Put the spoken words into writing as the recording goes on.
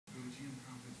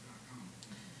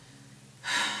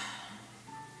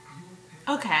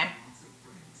Okay.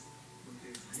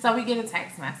 So we get a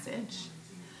text message.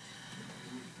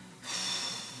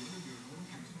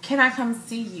 Can I come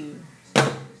see you?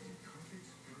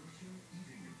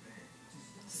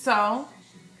 So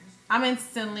I'm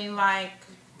instantly like,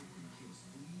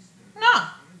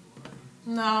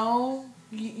 no,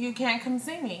 you can't come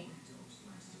see me.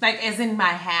 Like, as in my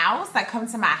house? Like, come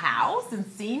to my house and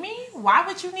see me? Why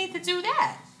would you need to do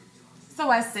that? So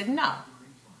I said, no.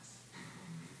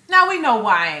 Now we know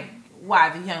why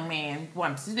the young man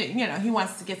wants to do. You know, he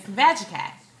wants to get some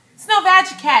Vagicat. There's no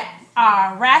Vagicat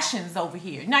rations over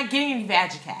here. You're not getting any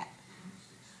Vagicat.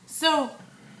 So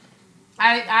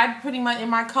I pretty much, in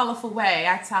my colorful way,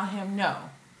 I tell him no.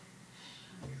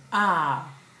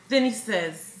 Then he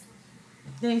says,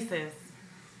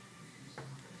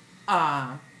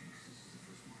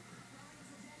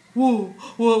 well,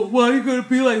 why are you gonna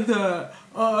be like that?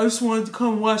 I just wanted to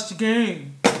come watch the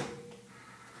game.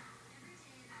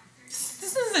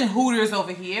 This isn't Hooters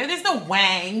over here. There's no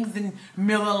Wangs and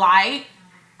Miller Lite.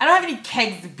 I don't have any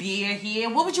kegs of beer here.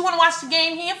 What would you want to watch the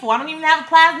game here for? I don't even have a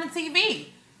plasma TV.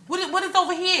 What is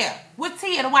over here? What's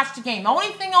here to watch the game? The only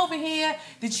thing over here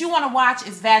that you want to watch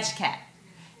is Vagicat.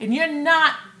 And you're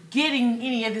not getting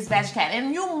any of this Vagicat.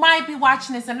 And you might be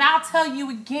watching this, and I'll tell you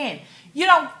again, you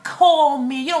don't call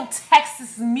me, you don't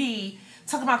text me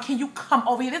talking about, can you come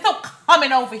over here? There's no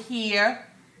coming over here.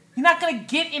 You're not going to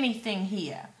get anything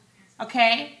here.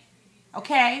 Okay?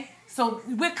 Okay? So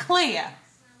we're clear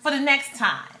for the next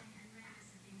time.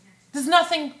 There's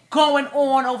nothing going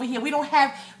on over here. We don't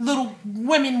have little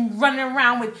women running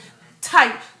around with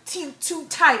too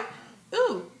tight.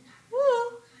 Ooh.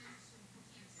 Ooh.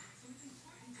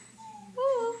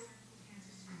 Ooh.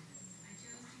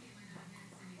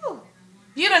 Ooh.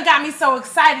 You done got me so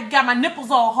excited, got my nipples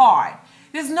all hard.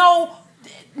 There's no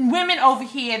women over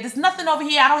here. There's nothing over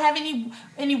here. I don't have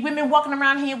any women walking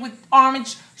around here with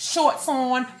orange shorts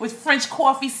on, with French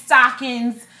coffee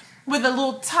stockings, with a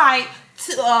little tight.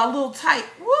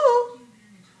 Woo.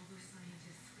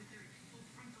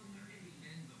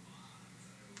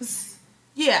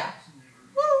 Yeah.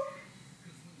 Woo.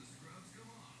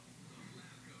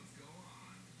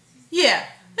 Yeah.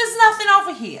 There's nothing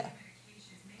over here.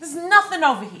 There's nothing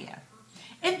over here.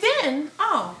 And then,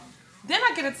 then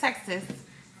I get a text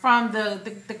from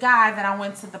the guy that I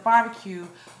went to the barbecue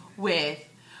with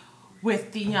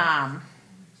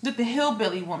the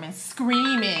hillbilly woman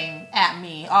screaming at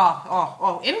me,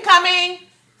 incoming,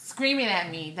 screaming at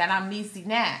me that I'm Niecy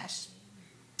Nash.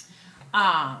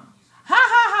 Ha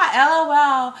ha ha,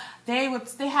 LOL.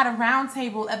 They had a round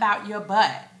table about your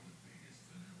butt.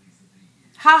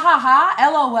 Ha ha ha,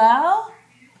 LOL.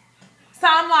 So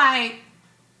I'm like,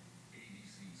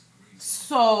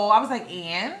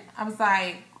 I was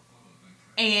like,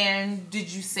 and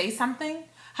did you say something? No,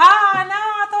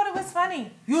 I thought it was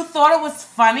funny. You thought it was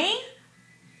funny?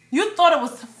 You thought it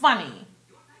was funny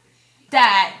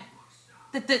that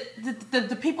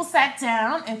the people sat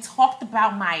down and talked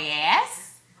about my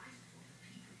ass?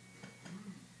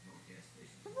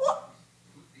 What?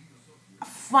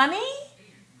 Funny?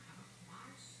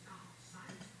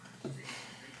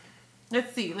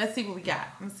 Let's see what we got.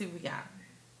 Let's see what we got.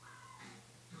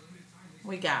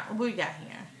 What we got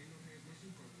here?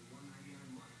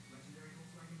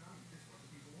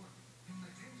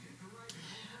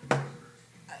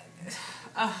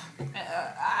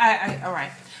 All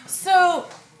right. So,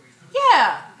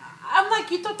 yeah, I'm like,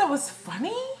 you thought that was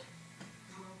funny?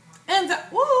 And,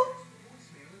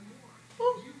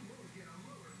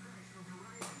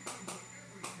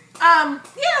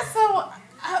 yeah, so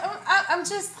I'm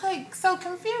just like so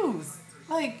confused.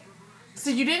 Like, so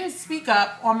you didn't speak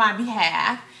up on my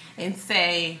behalf and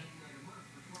say,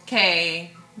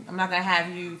 okay, I'm not going to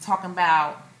have you talking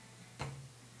about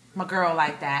my girl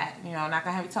like that. You know, I'm not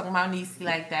going to have you talking about Niecy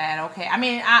like that. Okay. I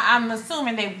mean, I'm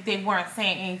assuming they weren't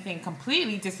saying anything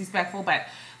completely disrespectful, but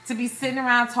to be sitting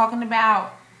around talking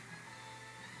about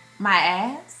my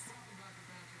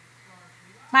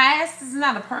ass is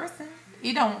not a person.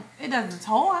 It doesn't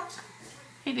talk.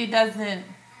 It doesn't.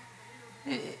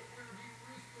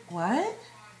 What?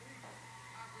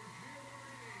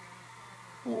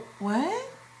 What?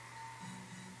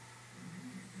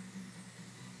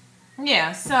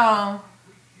 Yeah, so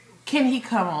can he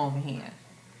come over here?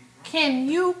 Can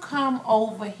you come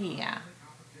over here?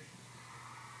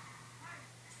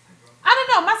 I don't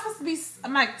know. Am I supposed to be,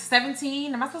 I'm like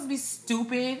 17. Am I supposed to be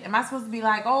stupid? Am I supposed to be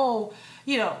like, oh,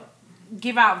 you know,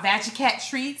 give out Vagicat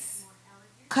Treats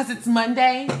because it's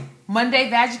Monday? Monday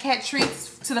Vagicat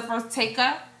Treats to the first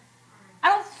taker? I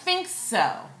don't think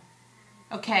so.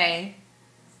 Okay?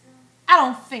 I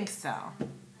don't think so.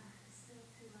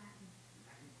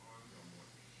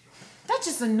 That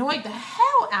just annoyed the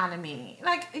hell out of me.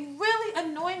 Like, it really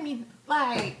annoyed me.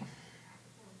 Like,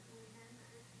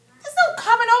 there's no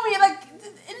coming over here. Like, and this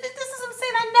is what I'm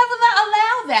saying. I never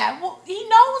allow that. Well, he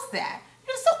knows that.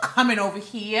 There's no coming over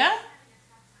here.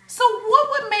 So what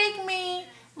would make me,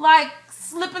 like,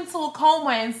 slip into a coma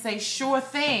and say, sure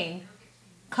thing.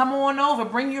 Come on over.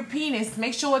 Bring your penis.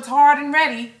 Make sure it's hard and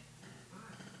ready.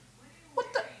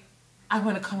 What the? I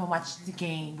want to come and watch the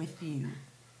game with you.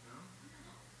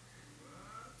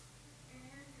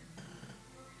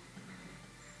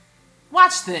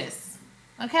 Watch this,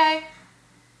 okay?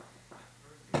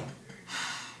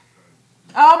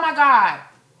 Oh my God.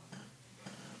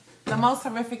 The most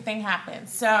horrific thing happened.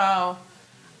 So,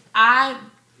 I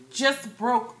just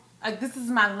broke, this is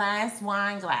my last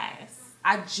wine glass.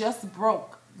 I just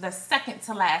broke the second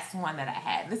to last one that I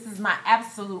had. This is my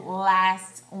absolute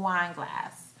last wine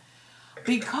glass.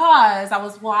 Because I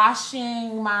was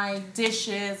washing my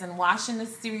dishes and washing the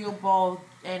cereal bowl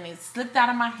and it slipped out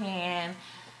of my hand.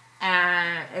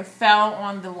 And it fell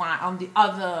on the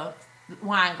other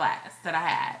wine glass that I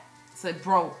had. So it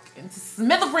broke into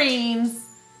smithereens.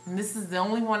 And this is the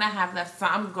only one I have left. So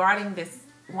I'm guarding this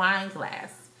wine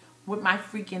glass with my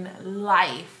freaking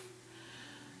life.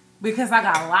 Because I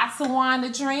got lots of wine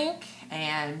to drink.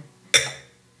 And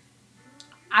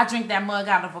I drink that mug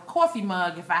out of a coffee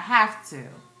mug if I have to.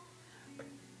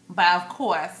 But of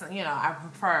course, you know, I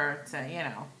prefer to, you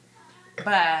know.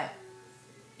 But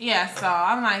yeah, so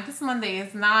I'm like, this Monday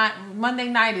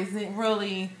night isn't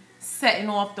really setting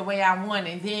off the way I want.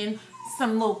 And then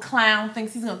some little clown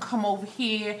thinks he's going to come over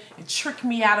here and trick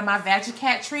me out of my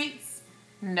Vagicat Treats.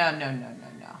 No, no, no, no,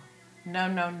 no. No,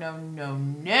 no, no, no,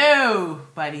 no,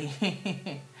 buddy.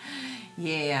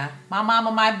 Yeah, my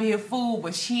mama might be a fool,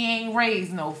 but she ain't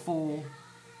raised no fool.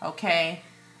 Okay?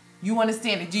 You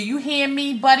understand it. Do you hear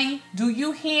me, buddy? Do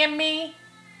you hear me?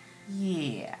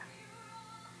 Yeah.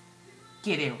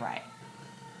 Get it right.